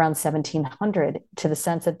around 1700, to the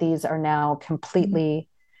sense that these are now completely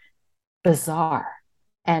bizarre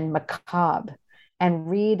and macabre, and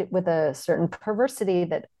read with a certain perversity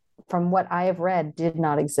that, from what I have read, did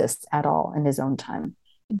not exist at all in his own time.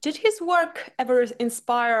 Did his work ever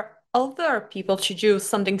inspire other people to do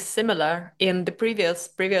something similar in the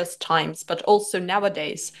previous times, but also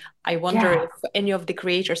nowadays? I wonder if any of the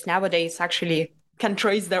creators nowadays actually can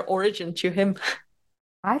trace their origin to him.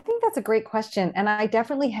 I think that's a great question. And I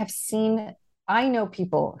definitely I know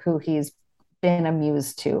people who he's been a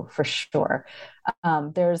muse to, for sure.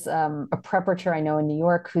 There's a preparator I know in New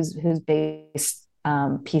York who's based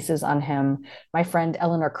pieces on him. My friend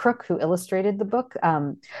Eleanor Crook, who illustrated the book.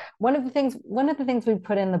 One of the things we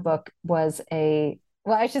put in the book was I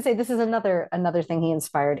should say this is another thing he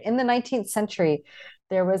inspired. In the 19th century,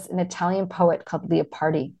 there was an Italian poet called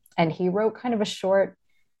Leopardi, and he wrote kind of a short,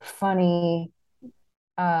 funny,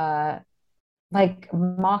 like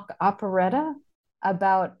mock operetta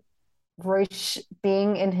about Ruysch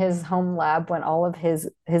being in his home lab when all of his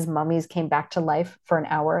mummies came back to life for an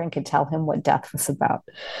hour and could tell him what death was about.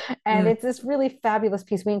 And it's this really fabulous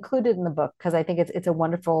piece we included in the book because I think it's a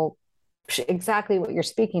wonderful, exactly what you're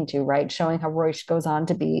speaking to, right? Showing how Ruysch goes on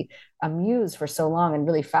to be a muse for so long and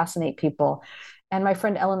really fascinate people. And my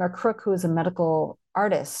friend Eleanor Crook, who is a medical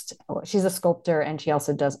artist, she's a sculptor and she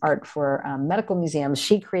also does art for medical museums.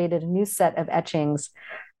 She created a new set of etchings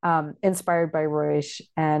inspired by Ruysch,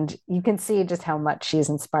 and you can see just how much she's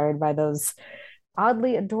inspired by those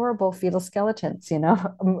oddly adorable fetal skeletons,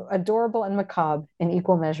 adorable and macabre in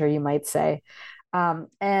equal measure, you might say.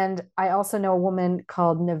 And I also know a woman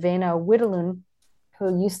called Nevena Wittolun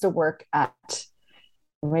who used to work at,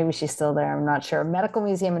 maybe she's still there, I'm not sure, a medical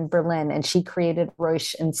museum in Berlin, and she created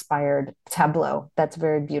Ruysch-inspired tableau that's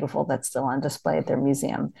very beautiful, that's still on display at their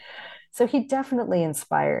museum. So he definitely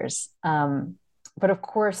inspires. But of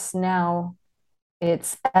course, now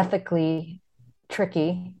it's ethically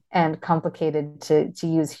tricky and complicated to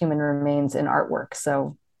use human remains in artwork.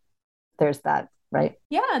 So there's that, right?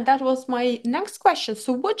 Yeah, and that was my next question.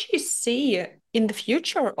 So what do you see in the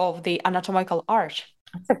future of the anatomical art?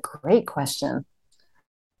 That's a great question.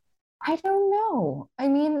 I don't know. I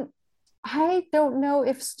mean, I don't know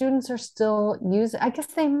if students are still I guess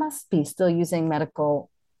they must be still using medical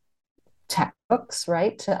textbooks,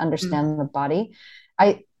 right, to understand the body.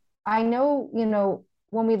 I know,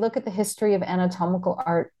 when we look at the history of anatomical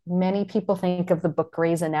art, many people think of the book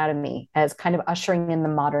Gray's Anatomy as kind of ushering in the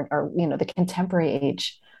modern, or the contemporary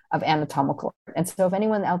age of anatomical art. And so if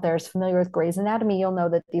anyone out there is familiar with Gray's Anatomy, you'll know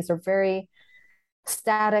that these are very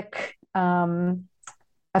static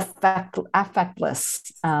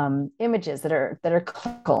affectless images that are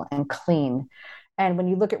clinical and clean. And when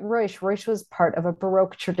you look at Ruysch was part of a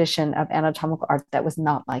Baroque tradition of anatomical art that was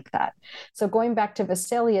not like that. So going back to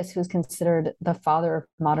Vesalius, who's considered the father of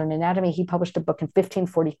modern anatomy, he published a book in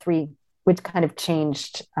 1543, which kind of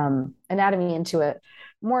changed anatomy into a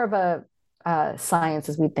more of a science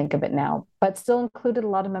as we think of it now, but still included a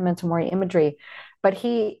lot of memento mori imagery. But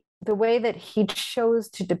the way that he chose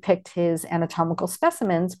to depict his anatomical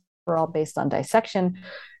specimens were all based on dissection,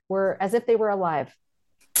 were as if they were alive.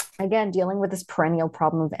 Again, dealing with this perennial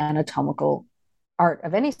problem of anatomical art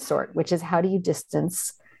of any sort, which is how do you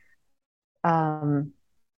distance the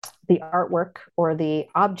artwork or the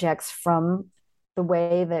objects from the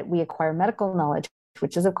way that we acquire medical knowledge,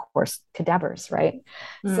 which is, of course, cadavers, right?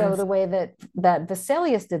 So the way that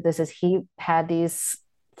Vesalius did this is he had these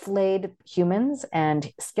flayed humans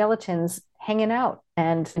and skeletons hanging out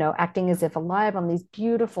and acting as if alive on these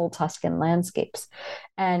beautiful Tuscan landscapes.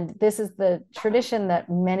 And this is the tradition that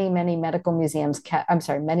many medical museums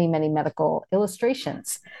many medical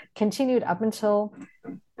illustrations continued up until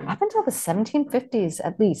the 1750s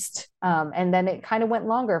at least, and then it kind of went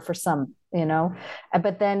longer for some,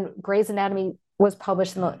 but then Gray's Anatomy was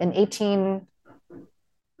published in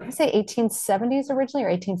 1870s originally, or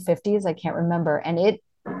 1850s, I can't remember, and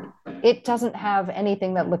it doesn't have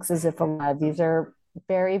anything that looks as if alive. These are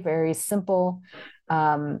very, very simple,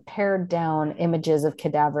 pared down images of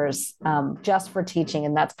cadavers, just for teaching.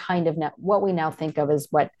 And that's kind of what we now think of as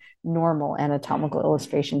what normal anatomical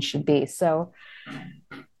illustration should be. So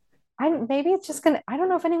maybe it's just I don't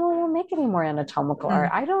know if anyone will make any more anatomical art.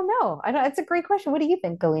 I don't know. It's a great question. What do you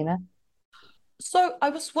think, Galina? So I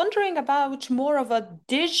was wondering about more of a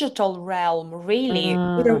digital realm, really.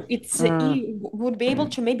 You would be able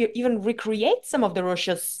to maybe even recreate some of the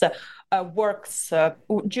Ruysch's works.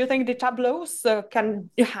 Do you think the tableaus can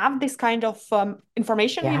have this kind of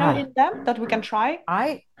information, in them that we can try?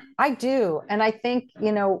 I do, and I think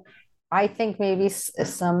maybe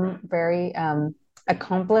some very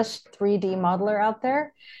accomplished 3D modeler out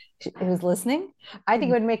there who's listening, I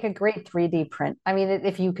think it would make a great 3D print. I mean,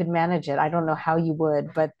 if you could manage it, I don't know how you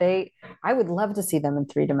would, but I would love to see them in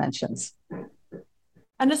 3 dimensions.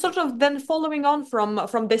 And sort of then following on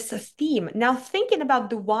from this theme, now thinking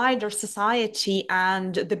about the wider society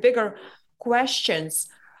and the bigger questions,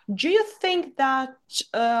 do you think that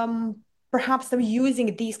perhaps them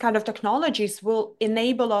using these kind of technologies will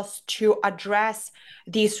enable us to address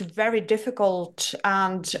these very difficult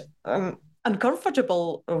and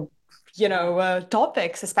uncomfortable,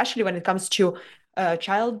 topics, especially when it comes to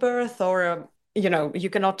childbirth, or you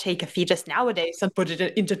cannot take a fetus nowadays and put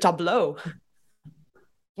it into Tableau.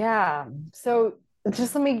 Yeah. So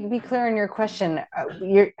just let me be clear on your question.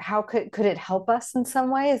 How could it help us in some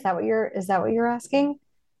way? Is that what you're asking?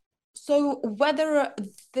 So whether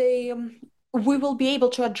we will be able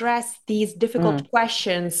to address these difficult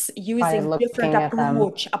questions using different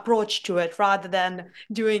approach to it, rather than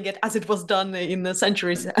doing it as it was done in the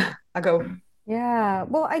centuries ago. Yeah,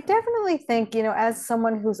 well, I definitely think, as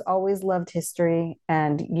someone who's always loved history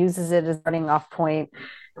and uses it as a starting off point,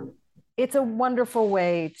 it's a wonderful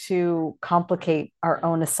way to complicate our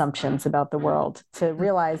own assumptions about the world, to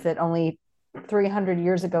realize that only 300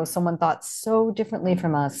 years ago, someone thought so differently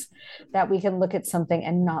from us that we can look at something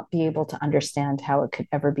and not be able to understand how it could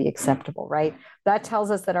ever be acceptable, right? That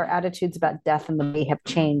tells us that our attitudes about death and the way have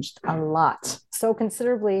changed a lot, so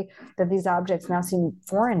considerably that these objects now seem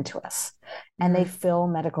foreign to us. And they fill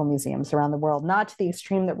medical museums around the world, not to the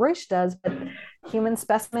extreme that Ruysch does, but human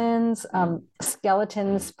specimens,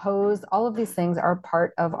 skeletons posed, all of these things are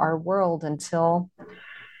part of our world until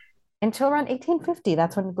around 1850.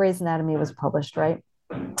 That's when Gray's Anatomy was published, right?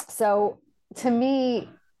 So to me,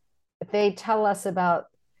 they tell us about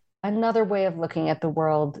another way of looking at the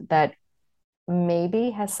world that maybe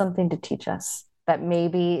has something to teach us, that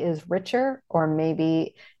maybe is richer, or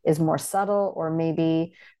maybe is more subtle, or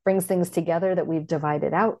maybe brings things together that we've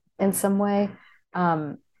divided out in some way.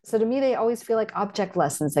 So to me, they always feel like object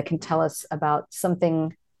lessons that can tell us about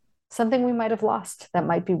something we might have lost that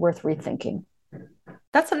might be worth rethinking.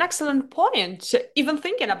 That's an excellent point. Even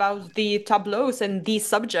thinking about the tableaus and these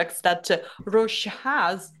subjects that Ruysch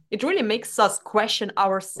has, it really makes us question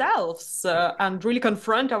ourselves and really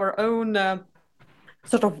confront our own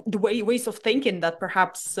sort of the ways of thinking that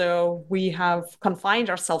perhaps we have confined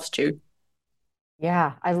ourselves to.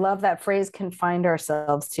 Yeah, I love that phrase, confined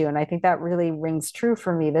ourselves to. And I think that really rings true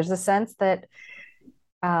for me. There's a sense that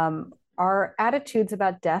our attitudes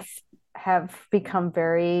about death have become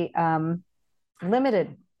very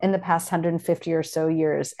limited in the past 150 or so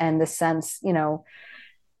years. And the sense,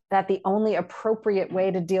 that the only appropriate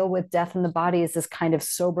way to deal with death in the body is this kind of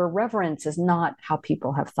sober reverence is not how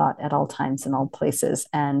people have thought at all times in all places.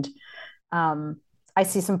 And I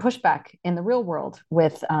see some pushback in the real world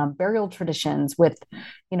with burial traditions. With,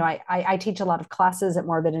 I teach a lot of classes at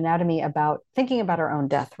Morbid Anatomy about thinking about our own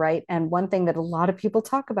death, right? And one thing that a lot of people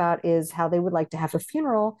talk about is how they would like to have a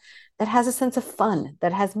funeral that has a sense of fun,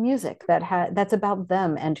 that has music, that's about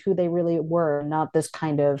them and who they really were, not this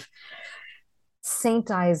kind of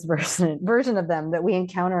saintized version of them that we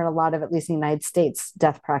encounter in a lot of, at least in the United States,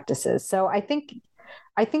 death practices. So I think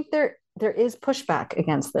there is pushback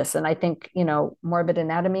against this. And I think, Morbid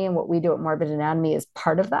Anatomy and what we do at Morbid Anatomy is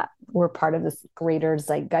part of that. We're part of this greater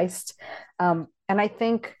zeitgeist. And I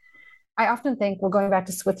often think, well, going back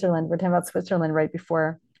to Switzerland, we're talking about Switzerland right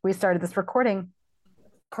before we started this recording.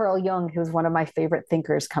 Carl Jung, who's one of my favorite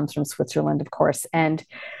thinkers, comes from Switzerland, of course. And,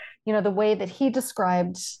 the way that he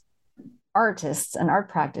described artists and art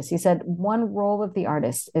practice, he said, one role of the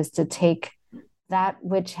artist is to take that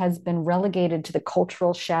which has been relegated to the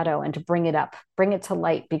cultural shadow and to bring it to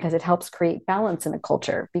light, because it helps create balance in a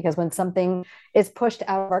culture. Because when something is pushed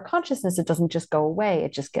out of our consciousness, it doesn't just go away,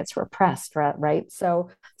 it just gets repressed, right? So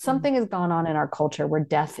something has gone on in our culture where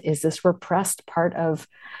death is this repressed part of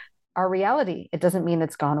our reality. It doesn't mean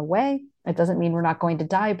it's gone away. It doesn't mean we're not going to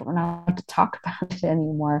die, but we're not going to talk about it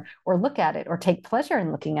anymore or look at it or take pleasure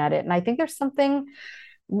in looking at it. And I think there's something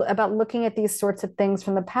about looking at these sorts of things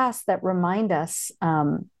from the past that remind us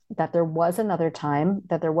that there was another time,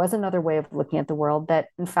 that there was another way of looking at the world, that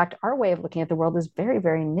in fact, our way of looking at the world is very,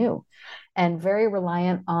 very new and very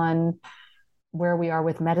reliant on where we are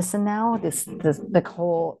with medicine now, the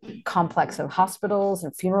whole complex of hospitals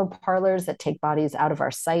and funeral parlors that take bodies out of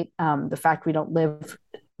our sight. The fact we don't live,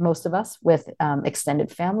 most of us, with extended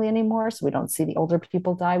family anymore. So we don't see the older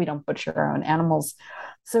people die. We don't butcher our own animals.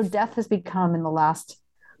 So death has become, in the last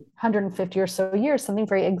 150 or so years, something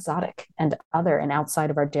very exotic and other and outside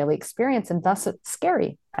of our daily experience. And thus it's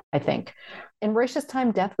scary, I think. In Roish's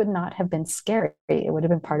time, death would not have been scary. It would have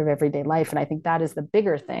been part of everyday life. And I think that is the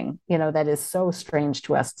bigger thing, that is so strange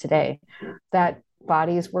to us today, that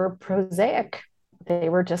bodies were prosaic. They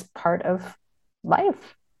were just part of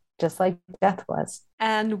life, just like death was.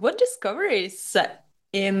 And what discoveries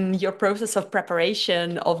in your process of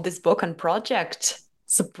preparation of this book and project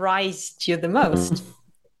surprised you the most?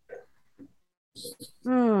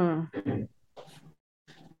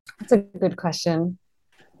 That's a good question.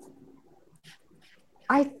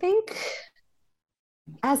 I think,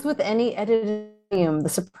 as with any editing, the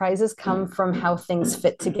surprises come from how things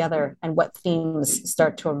fit together and what themes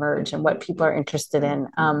start to emerge and what people are interested in.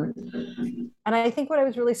 And I think what I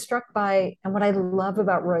was really struck by and what I love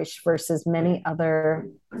about Roish versus many other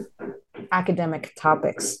academic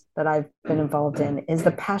topics that I've been involved in is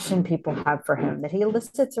the passion people have for him, that he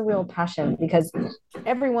elicits a real passion, because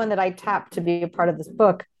everyone that I tapped to be a part of this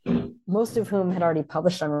book, most of whom had already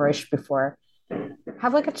published on Roish before,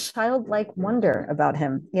 have like a childlike wonder about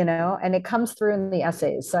him, and it comes through in the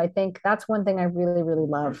essays. So I think that's one thing I really, really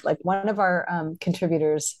love. Like one of our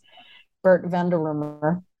contributors, Bert van der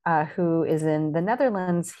Roemer, who is in the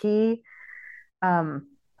Netherlands, he has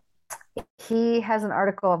an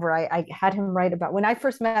article where I had him write about, when I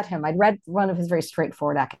first met him, I'd read one of his very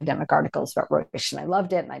straightforward academic articles about Roish, and I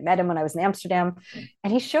loved it. And I met him when I was in Amsterdam,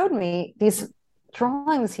 and he showed me these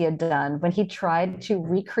drawings he had done when he tried to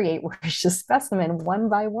recreate Roish's specimen one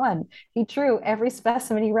by one. He drew every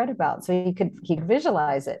specimen he read about so he could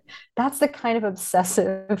visualize it. That's the kind of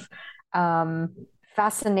obsessive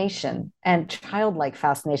fascination and childlike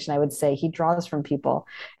fascination, I would say, he draws from people.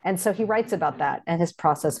 And so he writes about that and his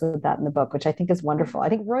process with that in the book, which I think is wonderful. I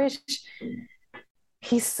think Roish,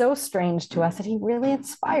 he's so strange to us that he really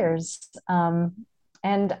inspires.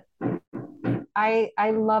 And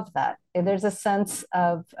I love that. There's a sense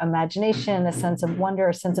of imagination, a sense of wonder,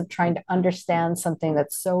 a sense of trying to understand something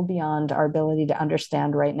that's so beyond our ability to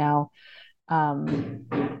understand right now.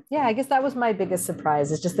 I guess that was my biggest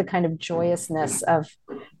surprise, is just the kind of joyousness of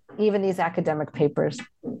even these academic papers.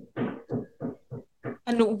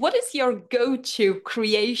 And what is your go-to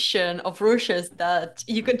creation of Roish's that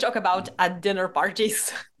you can talk about at dinner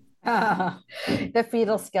parties? The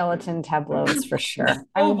fetal skeleton tableaus, for sure.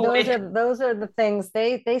 I mean, those are the things,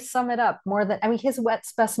 they sum it up more than, his wet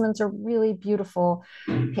specimens are really beautiful,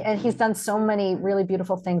 and he's done so many really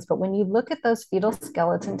beautiful things. But when you look at those fetal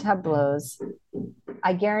skeleton tableaus,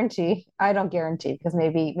 I don't guarantee, because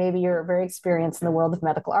maybe you're very experienced in the world of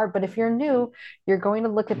medical art, but if you're new, you're going to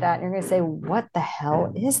look at that and you're going to say, what the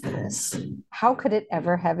hell is this? How could it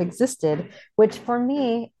ever have existed? Which for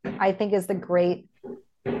me, I think is the great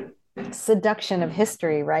seduction of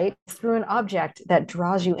history, right? Through an object that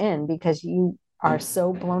draws you in because you are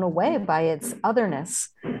so blown away by its otherness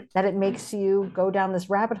that it makes you go down this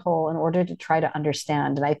rabbit hole in order to try to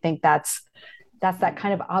understand. And I think that's that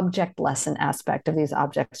kind of object lesson aspect of these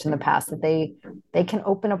objects from the past, that they can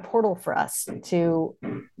open a portal for us to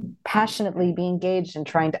passionately be engaged in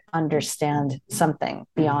trying to understand something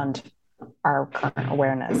beyond our current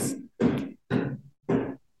awareness.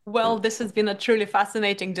 Well, this has been a truly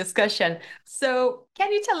fascinating discussion. So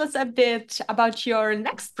can you tell us a bit about your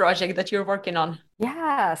next project that you're working on?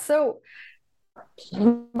 Yeah, so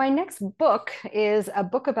my next book is a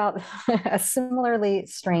book about a similarly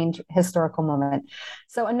strange historical moment.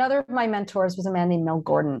 So another of my mentors was a man named Mel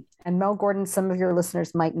Gordon. And Mel Gordon, some of your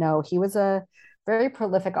listeners might know, he was a very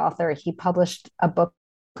prolific author. He published a book,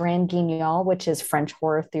 Grand Guignol, which is French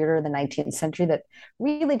horror theater of the 19th century, that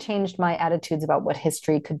really changed my attitudes about what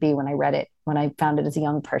history could be when I read it, when I found it as a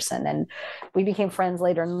young person. And we became friends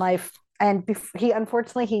later in life. And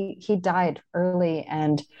unfortunately he died early,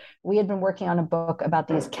 and we had been working on a book about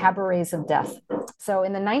these cabarets of death. So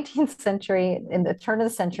in the 19th century, in the turn of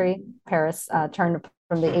the century, Paris turned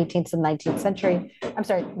from the 18th to the 19th century. I'm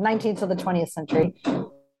sorry, 19th to the 20th century.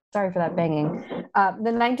 Sorry for that banging.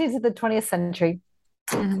 The 19th to the 20th century,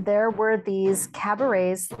 there were these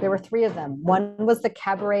cabarets. There were three of them. One was the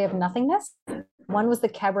Cabaret of Nothingness. One was the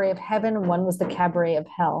Cabaret of Heaven. One was the Cabaret of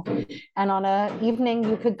Hell. And on an evening,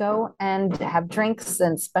 you could go and have drinks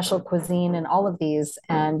and special cuisine and all of these.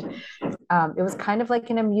 And it was kind of like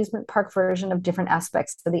an amusement park version of different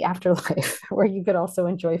aspects of the afterlife, where you could also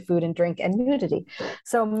enjoy food and drink and nudity.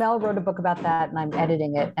 So Mel wrote a book about that, and I'm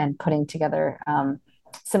editing it and putting together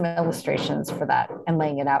some illustrations for that and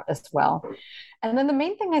laying it out as well. And then the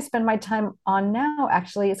main thing I spend my time on now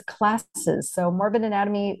actually is classes. So Morbid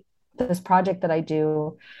Anatomy, this project that I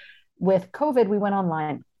do, with COVID, we went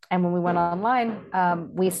online. And when we went online,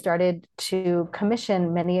 we started to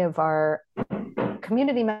commission many of our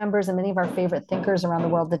community members and many of our favorite thinkers around the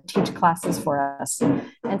world to teach classes for us.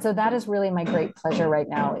 And so that is really my great pleasure right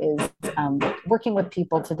now, is working with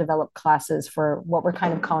people to develop classes for what we're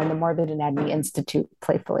kind of calling the Morbid Anatomy Institute,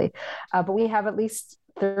 playfully. But we have at least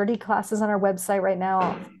 30 classes on our website right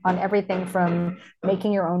now on everything from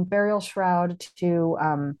making your own burial shroud to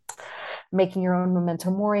making your own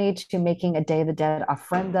memento mori, to making a Day of the Dead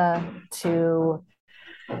ofrenda, to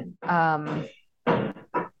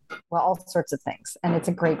all sorts of things. And it's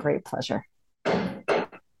a great, great pleasure.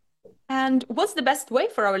 And what's the best way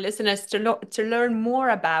for our listeners to learn more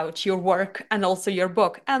about your work and also your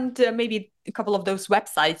book, and maybe a couple of those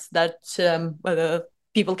websites that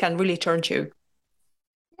people can really turn to?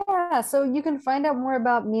 Yeah, so you can find out more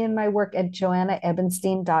about me and my work at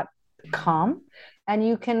joannaebenstein.com. And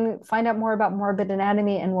you can find out more about Morbid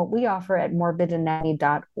Anatomy and what we offer at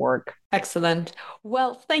morbidanaTomy.org. Excellent.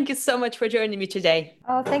 Well, thank you so much for joining me today.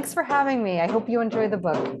 Oh, thanks for having me. I hope you enjoy the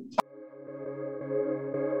book.